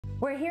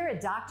We're here at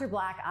Dr.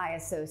 Black Eye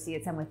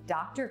Associates. I'm with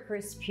Dr.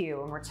 Chris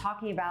Pugh, and we're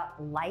talking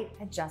about light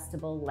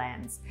adjustable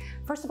lens.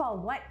 First of all,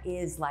 what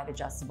is light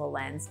adjustable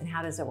lens and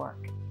how does it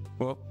work?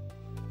 Well,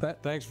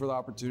 thanks for the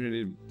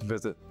opportunity to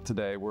visit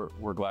today.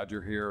 We're glad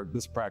you're here.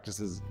 This practice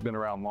has been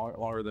around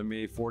longer than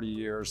me, 40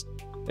 years.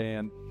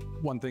 And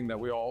one thing that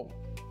we all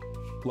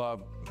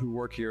love who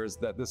work here is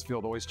that this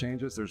field always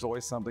changes. There's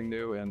always something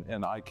new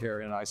in eye care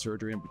and eye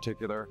surgery in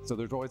particular. So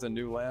there's always a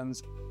new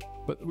lens.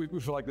 But we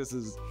feel like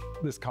this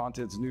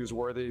content's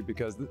newsworthy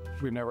because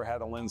we've never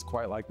had a lens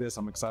quite like this.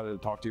 I'm excited to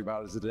talk to you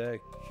about it today.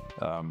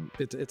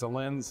 It's a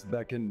lens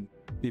that can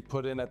be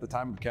put in at the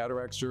time of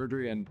cataract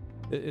surgery, and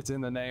it's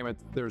in the name.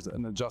 There's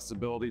an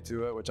adjustability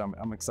to it, which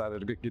I'm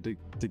excited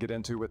to get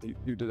into with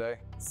you today.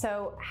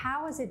 So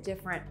how is it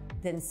different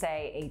than,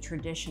 say, a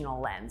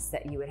traditional lens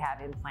that you would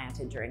have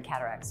implanted during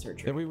cataract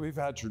surgery? And we've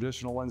had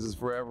traditional lenses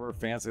forever,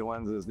 fancy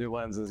lenses, new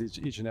lenses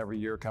each and every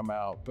year come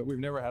out, but we've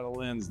never had a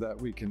lens that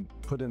we can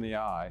put in the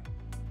eye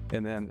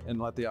and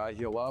let the eye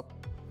heal up,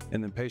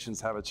 and then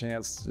patients have a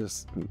chance to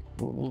just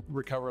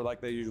recover like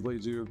they usually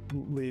do,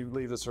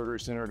 leave the surgery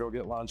center, go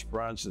get lunch,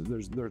 brunch.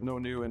 There's no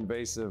new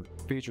invasive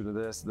feature to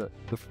this.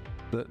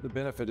 The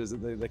benefit is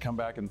that they come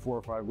back in 4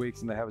 or 5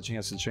 weeks and they have a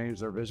chance to change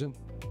their vision,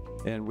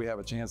 and we have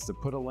a chance to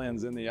put a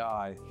lens in the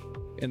eye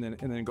and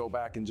then go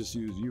back and just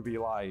use UV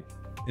light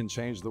and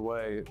change the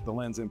way the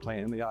lens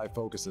implant in the eye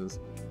focuses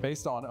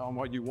based on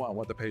what you want,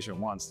 what the patient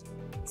wants.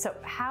 So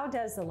how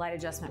does the light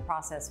adjustment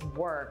process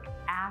work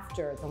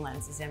after the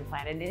lens is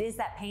implanted? And is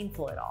that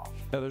painful at all?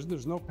 Yeah,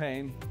 there's no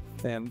pain,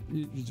 and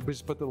you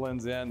just put the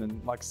lens in,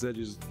 and like I said,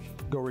 you just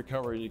go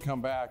recover, and you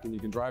come back and you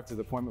can drive to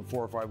the appointment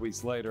 4 or 5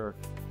 weeks later,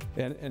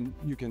 and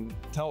you can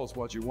tell us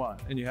what you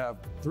want. And you have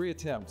 3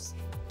 attempts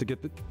to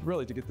get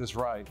this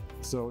right.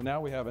 So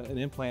now we have an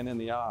implant in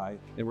the eye,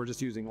 and we're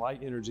just using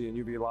light energy and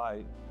UV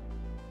light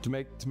to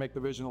make the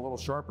vision a little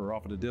sharper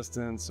off at a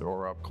distance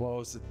or up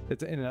close.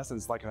 It's in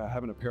essence like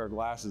having a pair of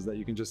glasses that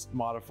you can just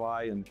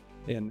modify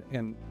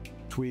and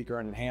tweak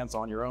or enhance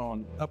on your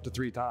own up to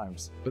 3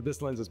 times. But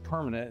this lens is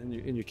permanent,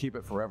 and you keep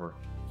it forever.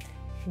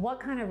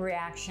 What kind of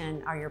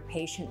reaction are your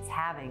patients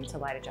having to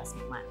light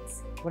adjustment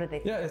lens? What do they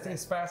think? Yeah,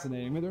 it's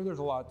fascinating. I mean, there's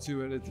a lot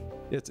to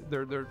it.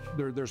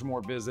 There's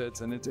more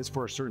visits, and it's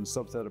for a certain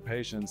subset of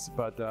patients.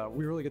 But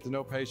we really get to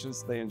know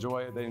patients. They enjoy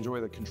it. They enjoy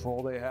the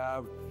control they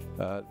have.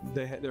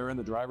 They're in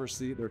the driver's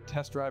seat. They're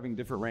test driving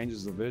different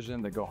ranges of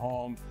vision. They go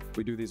home.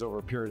 We do these over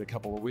a period of a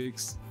couple of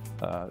weeks.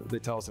 They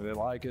tell us if they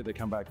like it. They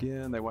come back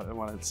in. They want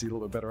to see a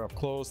little bit better up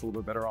close, a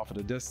little bit better off at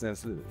a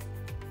distance.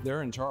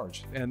 They're in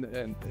charge, and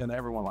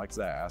everyone likes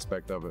that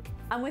aspect of it.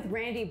 I'm with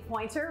Randy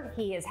Pointer.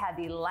 He has had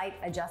the light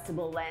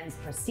adjustable lens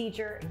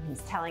procedure, and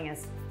he's telling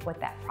us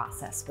what that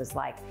process was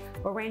like.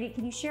 Well, Randy,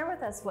 can you share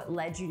with us what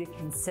led you to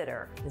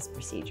consider this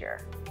procedure?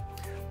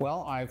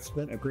 Well, I've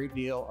spent a great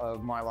deal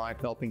of my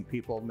life helping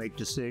people make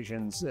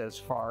decisions as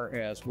far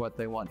as what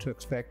they want to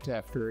expect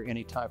after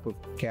any type of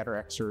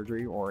cataract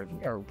surgery or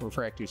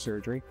refractive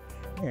surgery.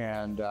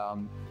 And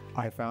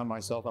I found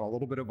myself in a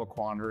little bit of a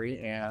quandary,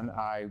 and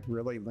I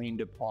really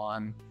leaned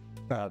upon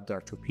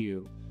Dr.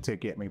 Pugh to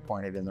get me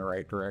pointed in the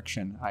right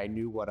direction. I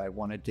knew what I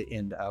wanted to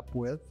end up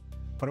with,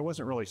 but I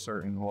wasn't really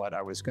certain what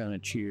I was going to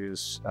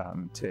choose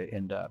to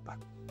end up.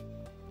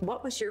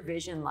 What was your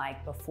vision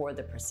like before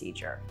the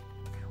procedure?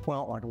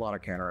 Well, like a lot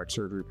of cataract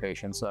surgery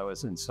patients, I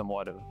was in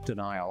somewhat of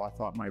denial. I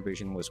thought my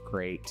vision was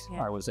great.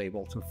 Yeah. I was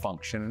able to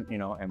function,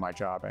 in my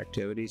job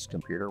activities.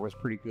 Computer was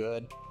pretty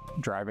good.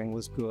 Driving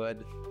was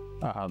good.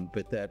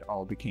 But that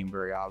all became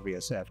very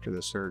obvious after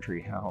the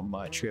surgery, how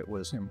much it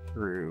was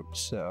improved.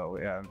 So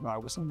I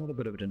was in a little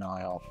bit of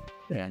denial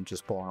and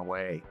just blown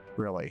away,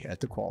 really,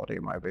 at the quality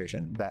of my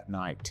vision that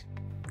night.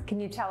 Can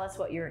you tell us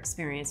what your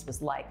experience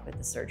was like with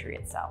the surgery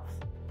itself?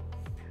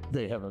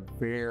 They have a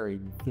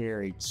very,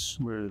 very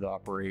smooth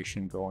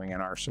operation going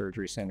in our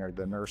surgery center.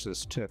 The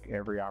nurses took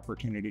every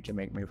opportunity to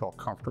make me feel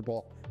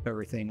comfortable.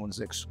 Everything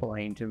was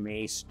explained to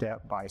me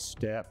step by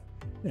step,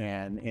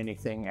 and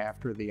anything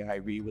after the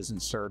IV was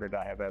inserted,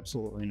 I have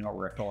absolutely no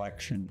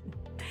recollection.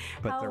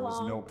 But there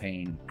was no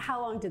pain. How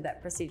long did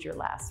that procedure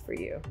last for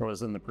you? I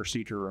was in the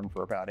procedure room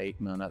for about 8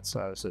 minutes.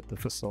 I was at the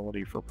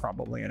facility for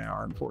probably 1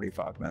 hour and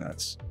 45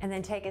 minutes. And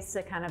then take us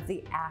to kind of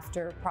the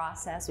after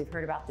process. We've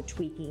heard about the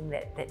tweaking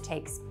that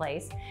takes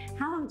place.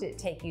 How long did it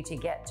take you to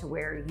get to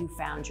where you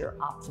found your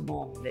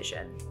optimal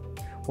vision?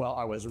 Well,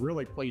 I was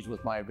really pleased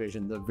with my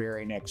vision the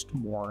very next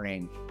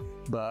morning.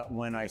 But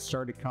when I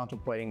started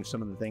contemplating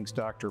some of the things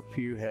Dr.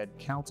 Pugh had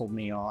counseled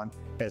me on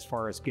as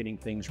far as getting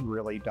things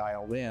really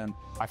dialed in,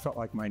 I felt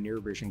like my near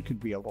vision could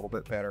be a little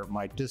bit better.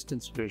 My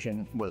distance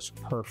vision was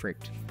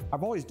perfect.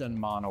 I've always done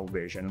mono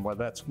vision, well,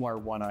 that's where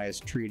one eye is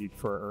treated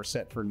for or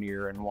set for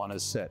near and one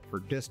is set for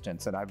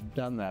distance. And I've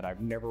done that.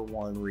 I've never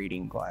worn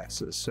reading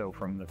glasses. So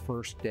from the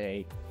first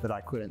day that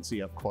I couldn't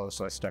see up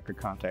close, I stuck a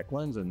contact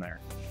lens in there.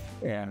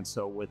 And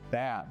so with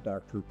that,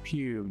 Dr.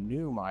 Pugh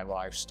knew my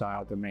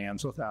lifestyle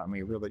demands without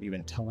me really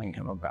even telling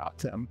him about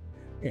them.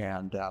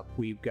 And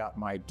we've got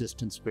my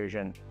distance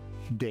vision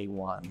day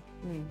one.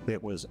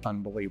 It was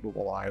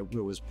unbelievable. It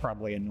was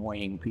probably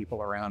annoying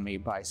people around me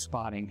by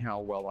spotting how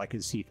well I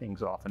could see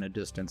things off in a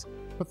distance,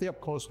 but the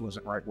up close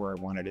wasn't right where I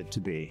wanted it to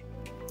be.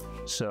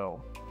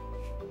 So,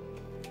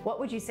 what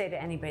would you say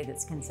to anybody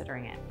that's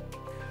considering it?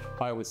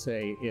 I would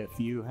say if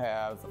you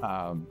have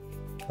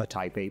a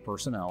type A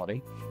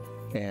personality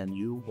and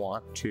you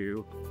want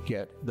to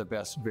get the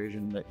best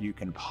vision that you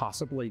can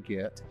possibly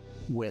get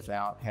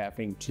without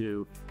having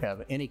to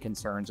have any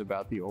concerns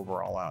about the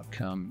overall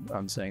outcome,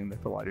 I'm saying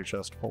that the light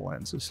adjustable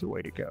lens is the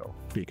way to go,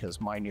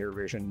 because my near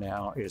vision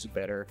now is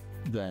better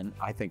than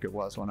I think it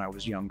was when I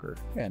was younger,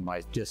 and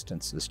my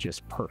distance is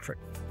just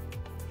perfect.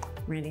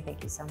 Randy,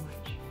 thank you so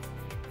much.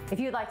 If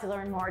you'd like to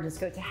learn more, just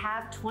go to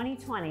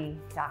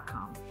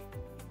have2020.com.